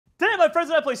my friends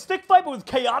and I play stick fight, but with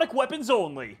chaotic weapons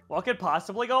only. What could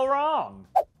possibly go wrong?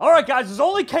 All right, guys, there's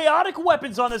only chaotic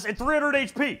weapons on this at 300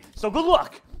 HP, so good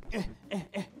luck.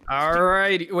 All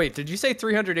right. Wait, did you say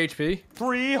 300 HP?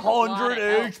 300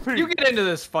 HP. You get into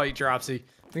this fight, Dropsy.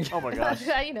 Oh my gosh.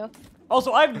 You know.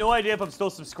 Also, I have no idea if I'm still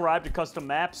subscribed to custom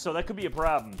maps, so that could be a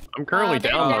problem. I'm currently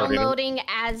they're downloading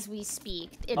as we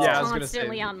speak. It's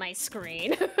constantly on my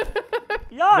screen.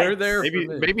 Yikes. They're there.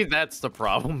 Maybe that's the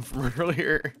problem from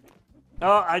earlier.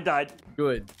 Oh, I died.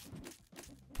 Good.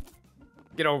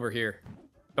 Get over here.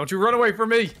 Don't you run away from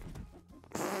me.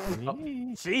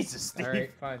 Jesus, Steve. All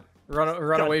right, fine.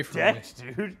 Run away from me.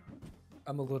 Dude.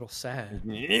 I'm a little sad.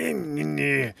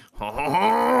 Captain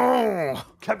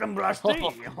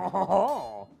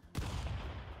Blasty.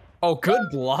 Oh, good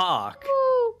block.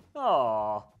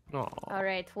 Oh. All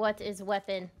right, what is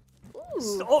weapon?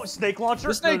 Ooh. Oh, snake launcher.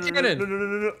 The snake cannon.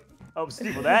 No. Oh,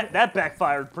 Steve, well, that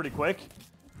backfired pretty quick.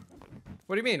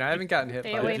 What do you mean? I haven't gotten hit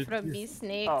Stay by away it. from me,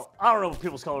 snakes. Oh, I don't know what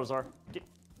people's colors are.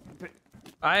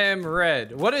 I am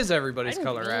red. What is everybody's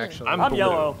color, actually? I'm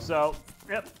yellow, so,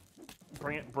 yep.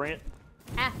 Bring it.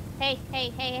 Ah, hey.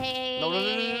 No.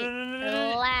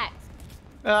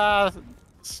 Relax.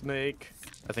 Snake.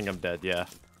 I think I'm dead, yeah.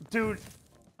 Dude,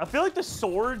 I feel like the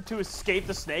sword to escape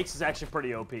the snakes is actually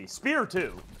pretty OP. Spear,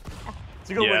 too. It's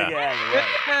a good way to get out of the way.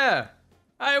 Yeah,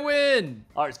 I win.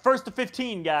 All right, it's first to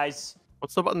 15, guys.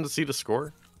 What's the button to see the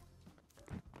score?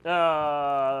 You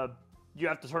have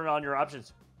to turn on your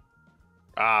options,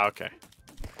 Ah, okay.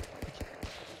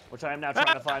 which I am now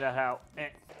trying to find out how.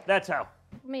 That's how.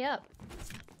 Put me up.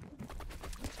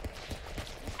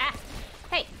 Ah,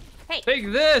 hey.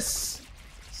 Take this.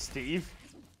 Steve,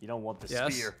 you don't want the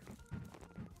Yes. spear.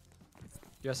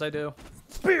 Yes, I do.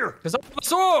 Spear! Because I have a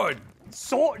sword.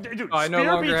 Sword, dude. I no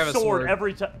spear longer beats have a sword sword.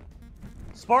 every time.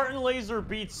 Spartan laser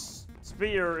beats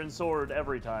spear and sword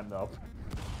every time, though.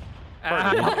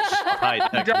 Ouch.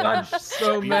 High-tech Dodged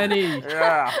so many.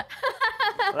 Yeah.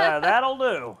 That'll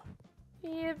do.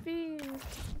 Yippee.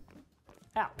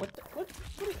 Ow, what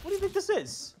do you think this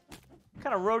is? What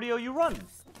kind of rodeo you run?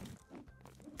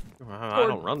 I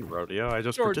don't run the rodeo. I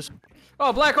just participate.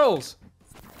 Oh, black holes.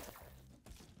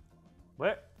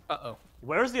 Where? Uh-oh.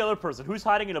 Where's the other person? Who's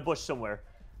hiding in a bush somewhere?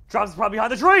 Drops probably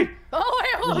behind the tree! Oh,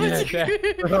 I almost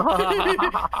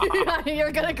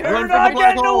You're gonna go You're not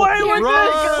getting away with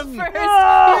Go this! first.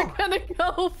 No! You're gonna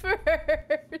go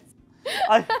first.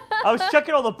 I was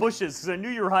checking all the bushes because I knew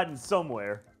you were hiding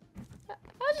somewhere. I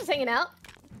was just hanging out.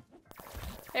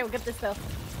 Hey, we'll get this though.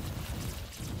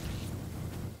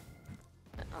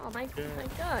 Oh my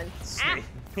gun. Snake.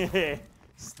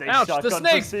 Snake Ouch, shotgun the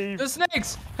snakes! for Steve. The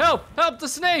snakes! Help! Help the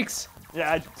snakes!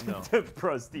 Yeah, No.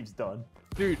 bro, Steve's done.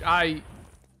 Dude,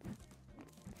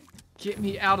 get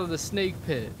me out of the snake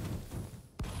pit.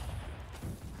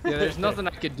 Yeah, there's nothing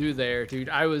I could do there, dude.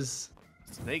 I was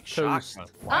Snake toast.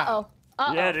 shotgun. Uh-oh.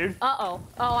 Yeah, dude. Oh,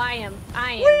 I am.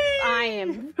 I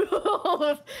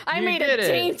made a did it.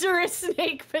 dangerous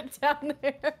snake pit down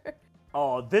there.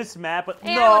 Oh, this map.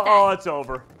 Hey, No, how about that? oh, it's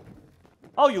over.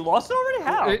 Oh, you lost it already?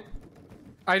 How?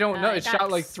 I don't know. it It got shot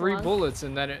like 3 slung. bullets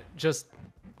and then it just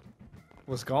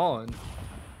was gone.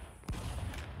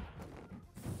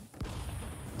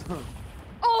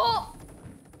 Oh!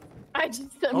 I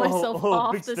just set myself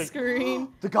off big the stick. screen.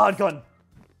 The God gun.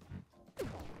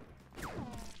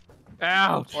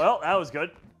 Ouch. Well, that was good.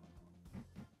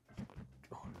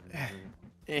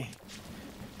 To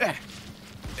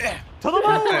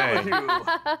the moon!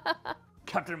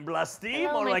 Captain Blasty,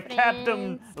 Hello, more my like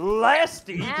Captain friends.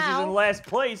 Lasty, because he's Ow. in last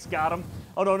place. Got him.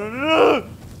 Oh, no.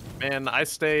 Man, I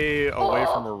stay away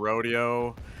from a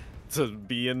rodeo to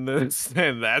be in this,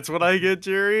 and that's what I get,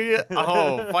 Jerry.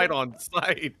 Oh, fight on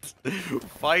sight.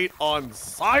 Fight on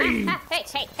sight.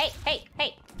 Hey.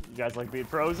 You guys like being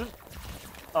frozen?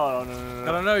 Oh, no.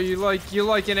 I don't know. You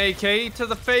like an AK to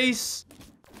the face?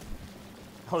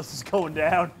 Oh, this is going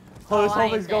down. Oh, this I whole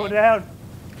ain't thing's going dead. down.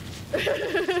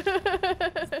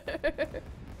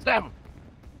 Stab him.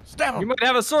 Stab You him. might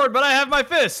have a sword, but I have my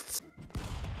fists.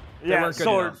 Yeah, weren't good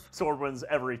sword enough. sword wins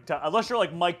every time. Unless you're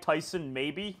like Mike Tyson,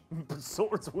 maybe. But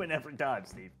swords win every time,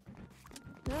 Steve.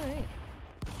 Alright.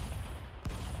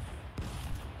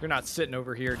 You're not sitting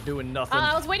over here doing nothing.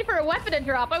 I was waiting for a weapon to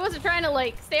drop. I wasn't trying to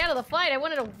like stay out of the fight. I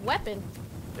wanted a weapon.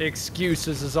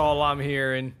 Excuses is all I'm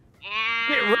hearing.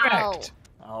 Get Ow. wrecked.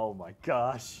 Oh my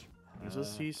gosh. There's a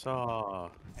seesaw.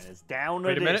 And it's down to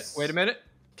Wait a minute. this. Wait a minute.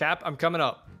 Cap, I'm coming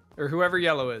up. Or whoever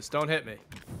yellow is. Don't hit me.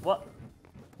 What?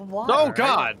 Why? Oh,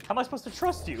 God. How am I supposed to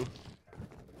trust you?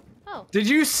 Oh. Did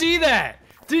you see that?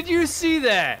 Did you see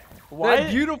that? Why-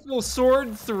 That beautiful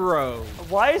sword throw.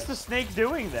 Why is the snake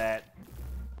doing that?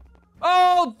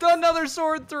 Oh, another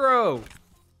sword throw.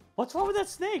 What's wrong with that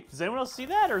snake? Does anyone else see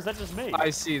that, or is that just me? I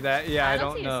see that. Yeah, I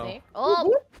don't see a know. snake.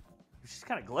 Oh, She's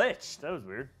kind of glitched. That was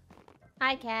weird.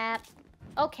 hi, Cap.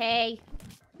 Okay.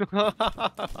 You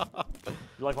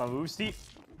like my move, Steve?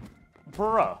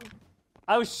 Bruh.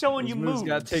 I was showing you moves.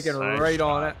 Got taken Nice right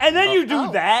on it. And then you do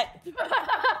Oh. that?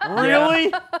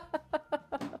 Really?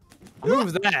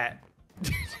 Who's that?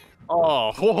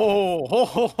 Oh, ho, ho, ho,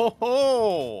 ho, ho,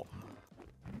 ho.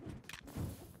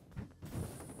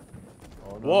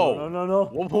 Oh, no, Whoa. No, no, no.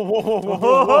 Whoa, whoa, whoa, whoa,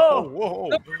 whoa, whoa, whoa.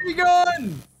 Where are you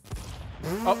going?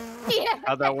 Yeah.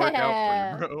 How'd that work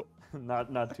out for you, bro?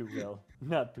 Not too well.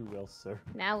 Not too well, sir.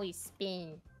 Now we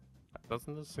spin.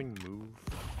 Doesn't this thing move?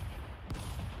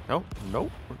 Nope,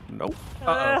 nope, nope.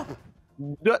 Uh-oh.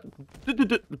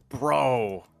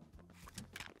 Bro.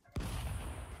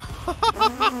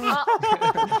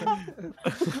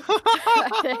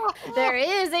 There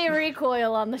is a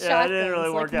recoil on the Yeah, it shotguns, didn't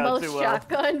really work like out most too well.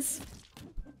 shotguns.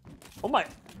 Oh my.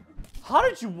 How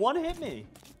did you one-hit me?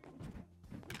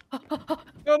 No, no,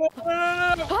 no,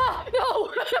 no, no. Ah,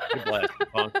 no! Good blast,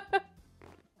 punk.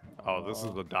 Oh, this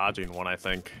is the dodging one, I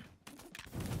think.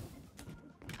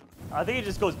 I think it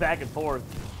just goes back and forth.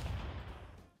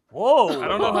 Whoa! I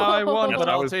don't know how I won, but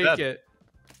I I'll was take dead. it.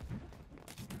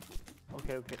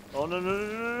 Okay, okay. Oh, no, no, no,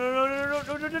 no, no, no, no,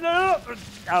 no, no, no, no.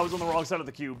 I was on the wrong side of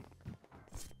the cube.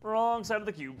 Wrong side of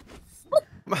the cube.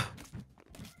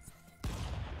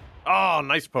 Oh,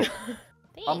 nice poke.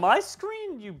 On my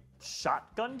screen, you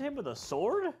shotgunned him with a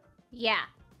sword? Yeah.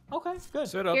 Okay, good.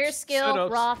 Sit-ups. Pure skill,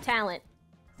 sit-ups. raw talent.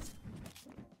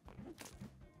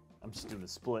 I'm just doing a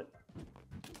split.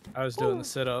 I was doing the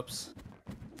sit-ups.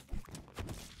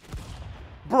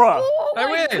 Bruh! Oh I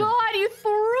my win. god, you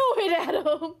threw it at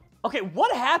him! Okay,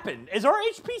 what happened? Is our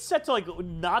HP set to, like,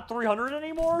 not 300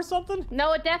 anymore or something?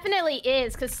 No, it definitely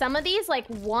is, because some of these, like,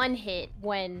 one hit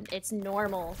when it's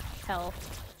normal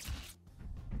health.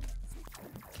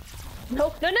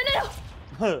 No, no, no, no,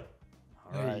 no!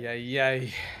 Alright. Yay,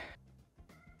 yay.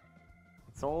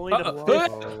 It's only the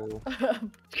Uh-oh.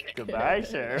 Goodbye,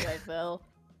 sir. I fell.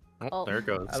 Oh, Oh. there it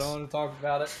goes. I don't want to talk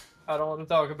about it. I don't want to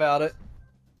talk about it.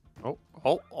 Oh,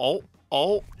 oh, oh,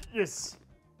 oh. Yes.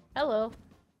 Hello.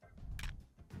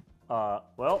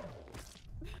 Well.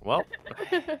 Well,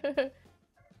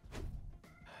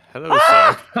 hello,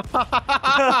 sir.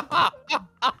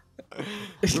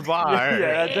 Goodbye.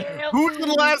 Yeah, Who's in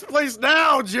last place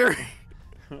now, Jerry?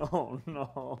 Oh,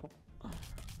 no.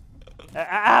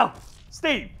 Ow!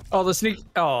 Steve! Oh, the sneak.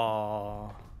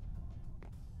 Oh.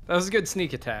 That was a good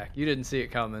sneak attack. You didn't see it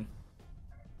coming.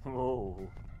 Oh.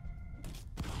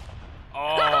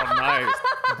 Oh, nice.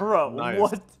 Bro, Nice.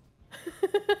 what?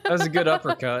 That was a good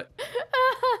uppercut.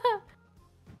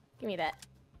 Give me that.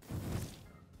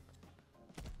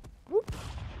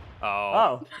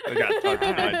 Oh. I got touched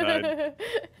and I died.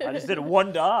 I just did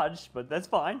one dodge, but that's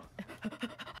fine.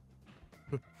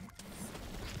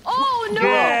 Oh no!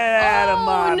 Get out of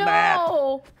my no! map.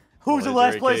 Who's in Boy,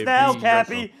 last Drake place gave now, me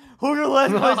Cappy? Who's in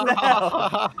last place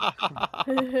now?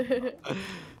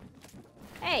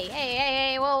 Hey, hey, hey,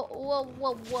 hey, whoa, whoa,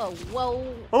 whoa, whoa,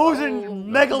 whoa. Who's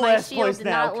in mega My last shield place did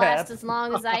now, not last Cap? as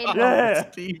long as I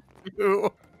Yeah. Steve,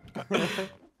 you.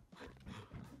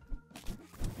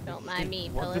 Don't mind me,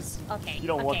 want Phyllis. Okay. You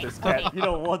don't okay, want this, okay. Cap. You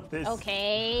don't want this.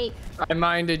 Okay. I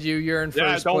minded you. You're in Yeah,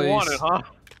 I first don't place. want it,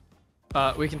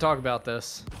 huh? We can talk about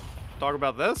this. Talk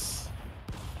about this?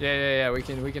 Yeah, yeah, yeah.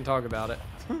 We can talk about it.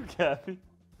 Cappy.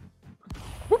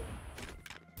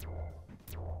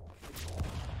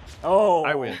 Oh.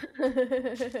 I win.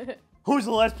 Who's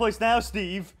in last place now,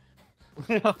 Steve?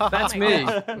 That's my me.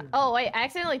 Oh, wait, I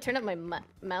accidentally turned up my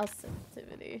mouse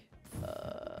sensitivity.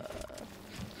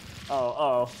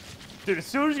 Oh. Dude, as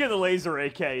soon as you get the laser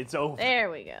AK, it's over. There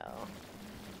we go.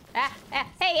 Ah, hey,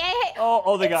 hey, hey!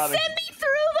 Oh, they got me. Send me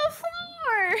through the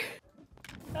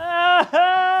floor!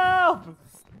 Help!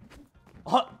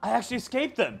 Oh, I actually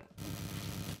escaped them.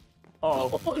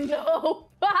 Uh-oh. Oh no!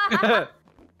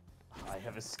 I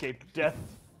have escaped death.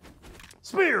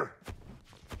 Spear!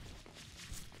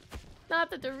 Not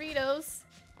the Doritos.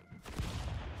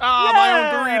 Ah, my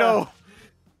own Dorito.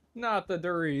 Not the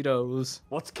Doritos.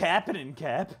 What's happening,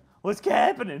 Cap? What's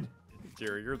happening?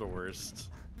 Jerry, you're the worst.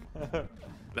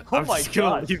 Oh I'm my just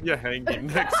gonna God. leave you hanging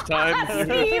next time.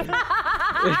 Steve.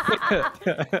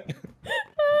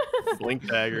 Blink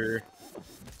dagger.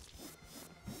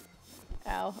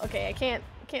 Ow. Okay, I can't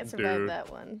survive Dude. that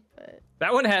one. But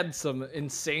That one had some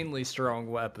insanely strong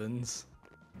weapons.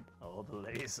 Oh, the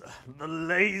laser. The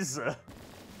laser.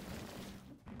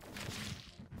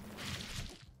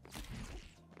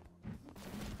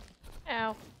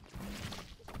 ow.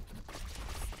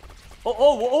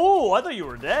 Oh, I thought you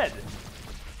were dead.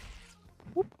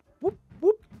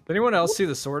 Did anyone else see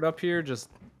the sword up here? Just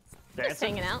Just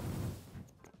hanging out.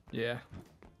 yeah.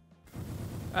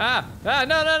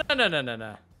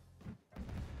 No.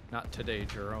 Not today,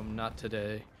 Jerome. Not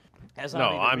today. That's No,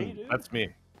 not even me, dude. that's me.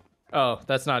 Oh,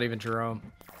 that's not even Jerome.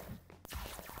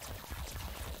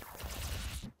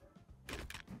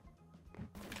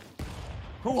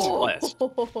 Ooh, Blessed.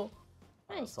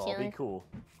 Nice, let's all be Chili. cool.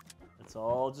 Let's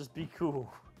all just be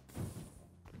cool.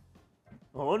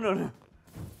 Oh, no.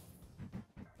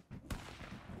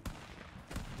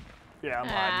 Yeah, I'm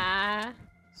hiding.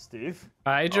 Steve?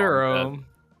 Hi, dead. Jerome.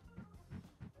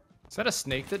 Is that a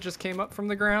snake that just came up from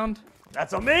the ground?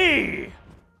 That's a me!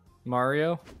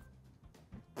 Mario?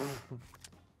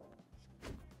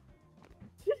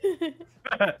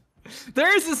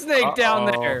 There's a snake down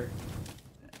there.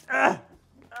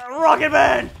 Rocket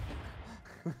Man!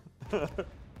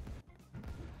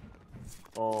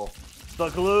 Oh, the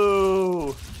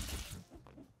glue!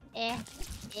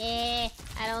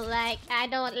 I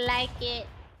don't like it.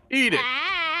 Eat it.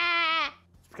 Ah!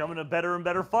 It's becoming a better and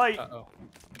better fight. Uh-oh.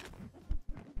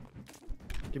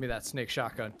 Give me that snake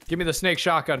shotgun. Give me the snake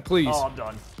shotgun, please. Oh, I'm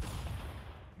done.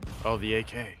 Oh, the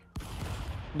AK.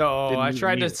 No, Didn't I need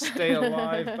tried to me. stay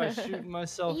alive by shooting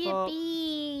myself up.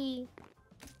 Yippee!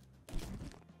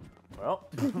 Well,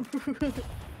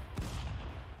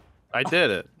 I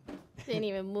did it. Didn't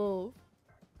even move.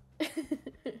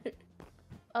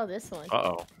 Oh, this one.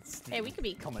 Uh-oh. Hey, we could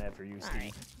be. coming after you, Steve.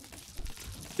 Alright.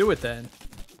 Do it then.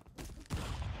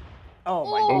 Oh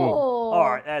my god. Oh! All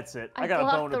right, that's it. I I got a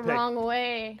bone blocked to the pick. wrong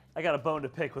way. I got a bone to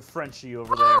pick with Frenchie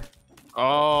over there.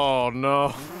 Oh,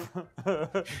 no.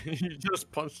 You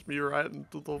just punched me right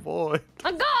into the void.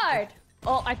 On guard!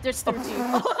 Oh, I just threw you.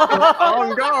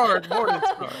 On guard,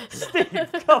 Morningstar. Steve,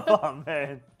 come on,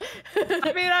 man.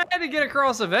 I mean, I had to get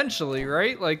across eventually,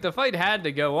 right? Like, the fight had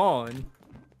to go on.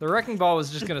 The wrecking ball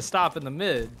was just gonna stop in the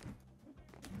mid.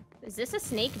 Is this a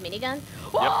snake minigun?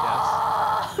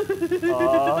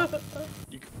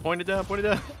 You can point it down, point it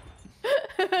down.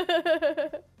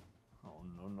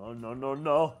 Oh,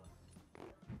 no.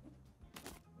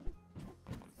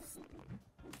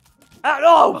 Ah,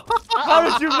 no! How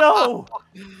did you know?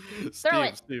 Throw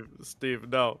it. Steve,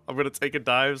 no. I'm gonna take a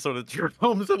dive so that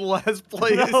Jerome's in last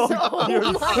place. No. Oh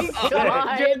my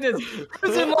god! Goodness.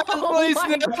 Who's in last place my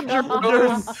now, God. You're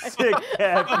Jerome? sick,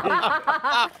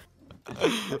 Cappy.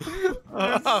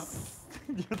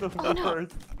 You're the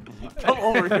worst. Come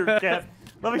over here, Cap.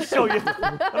 Let me show you.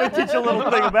 Let me teach you a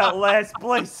little thing about last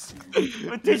place. Let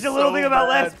me teach you a little thing about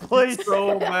last place.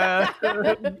 So mad.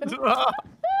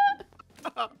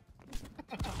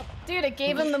 Dude, it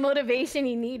gave him the motivation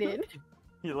he needed.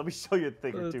 Here, let me show you a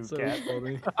thing or two, That's so Cap.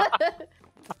 funny.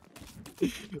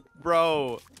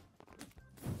 Bro.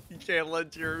 You can't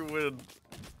let Jerry win.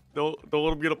 Don't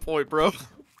let him get a point, bro.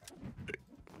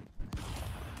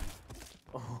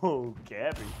 Oh,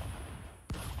 Cappy.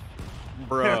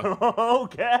 Bruh. Oh,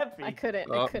 Cappy. I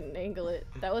couldn't angle it.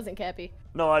 That wasn't Cappy.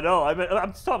 No, I know.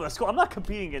 I'm stopping the score. I'm not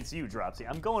competing against you, Dropsy.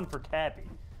 I'm going for Cappy.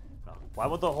 No. Why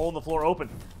won't the hole in the floor open?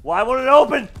 Why won't it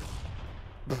open?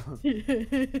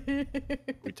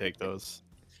 We take those.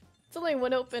 It's only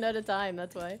one open at a time,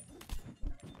 that's why.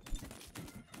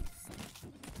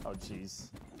 Oh, jeez.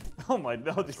 Oh my,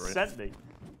 no, they Right. sent me.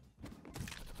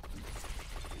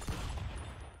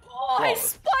 Oh, I Whoa.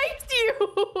 spiked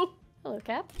you! Hello,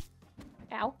 Cap.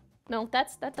 Ow. No,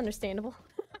 that's understandable.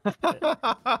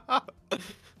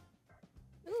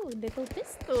 Ooh, little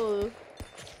pistol.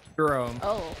 Jerome.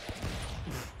 Oh.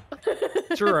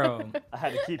 Jerome. I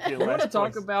had to keep you in You want last to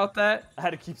talk place. about that? I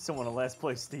had to keep someone in last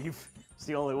place, Steve. It's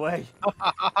the only way.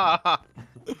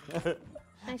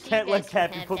 Can't let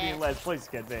Cappy put me in last place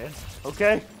again, man.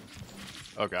 Okay?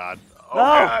 Oh god. Oh No.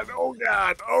 god. Oh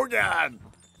god. Oh god.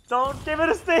 Don't give it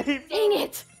to Steve! Dang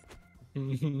it!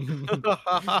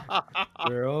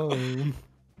 Jerome.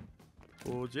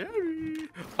 Oh Jerry.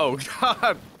 Oh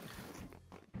god.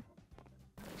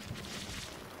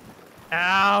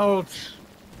 Ouch.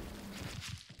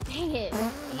 Dang it.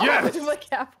 Yes! Oh, my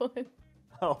Cap one.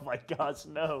 Oh my gosh,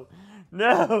 no.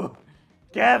 No!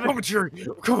 Gavin! Come on, Jerry.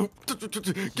 Come on.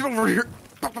 Get over here.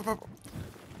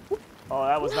 Oh,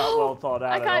 that was not well thought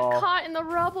out I at got all. caught in the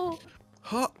rubble.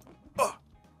 Huh.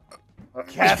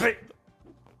 Cappy!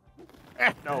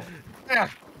 No. Yeah.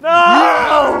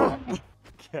 No!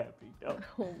 Cappy, no.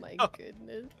 Oh my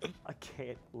goodness. I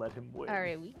can't let him win.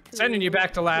 Alright, we Sending you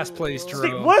back to last place, cool.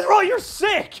 Jerome. Steve, what is wrong? You're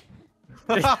sick!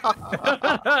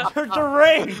 You're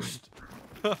deranged!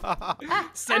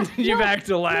 Sending you back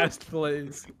to last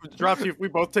place. Dropsy, if we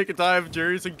both take a dive,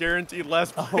 Jerry's a guaranteed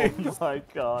last Oh place. my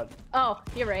god. Oh,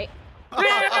 you're right.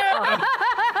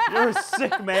 You're a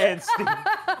sick man, Steve.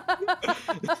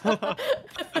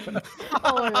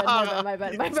 Oh my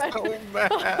bad. So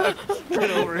mad.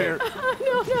 Get over here.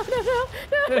 No.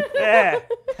 Yeah.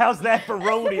 How's that for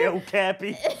rodeo,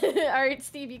 Cappy? All right,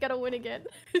 Steve, you gotta win again.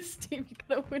 Steve, you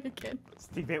gotta win again.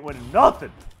 Steve ain't winning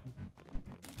nothing.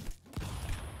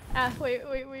 Ah, wait.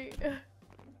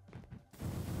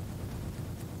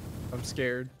 I'm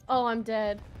scared. Oh, I'm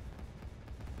dead.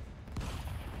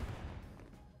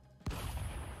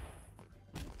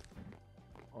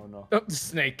 Oh no. Oh, the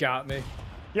snake got me.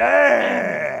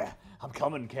 Yeah! I'm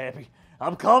coming, Cappy.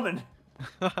 I'm coming.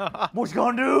 What you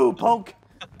gonna do, punk?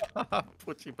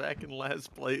 Put you back in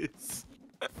last place.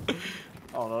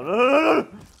 Oh no.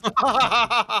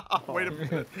 Wait a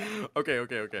minute. Okay.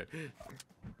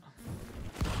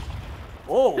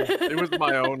 Oh. It was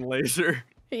my own laser.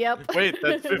 Yep. Wait,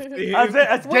 that's 15.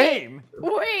 That's game.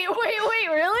 Wait,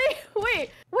 really?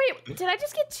 Wait, did I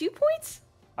just get 2 points?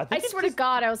 I think swear to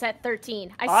God I was at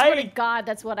 13. I swear to God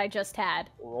that's what I just had.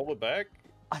 Roll it back.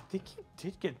 I think you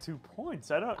did get 2 points.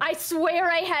 I swear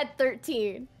I had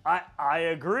 13. I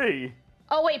agree.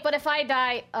 Oh wait, but if I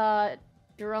die,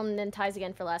 Jerome then ties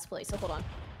again for last place, so hold on.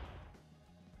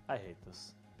 I hate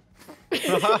this.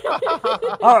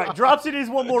 All right, Dropsy needs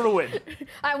one more to win.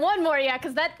 One more, yeah,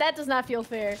 because that does not feel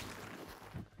fair.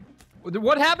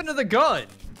 What happened to the gun?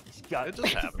 He's got It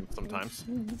just happens sometimes.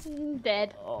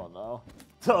 Dead. Oh no.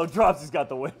 So Dropsy's got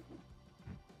the win.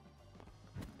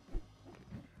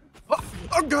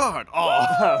 Oh God! Oh,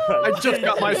 I just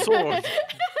got my sword.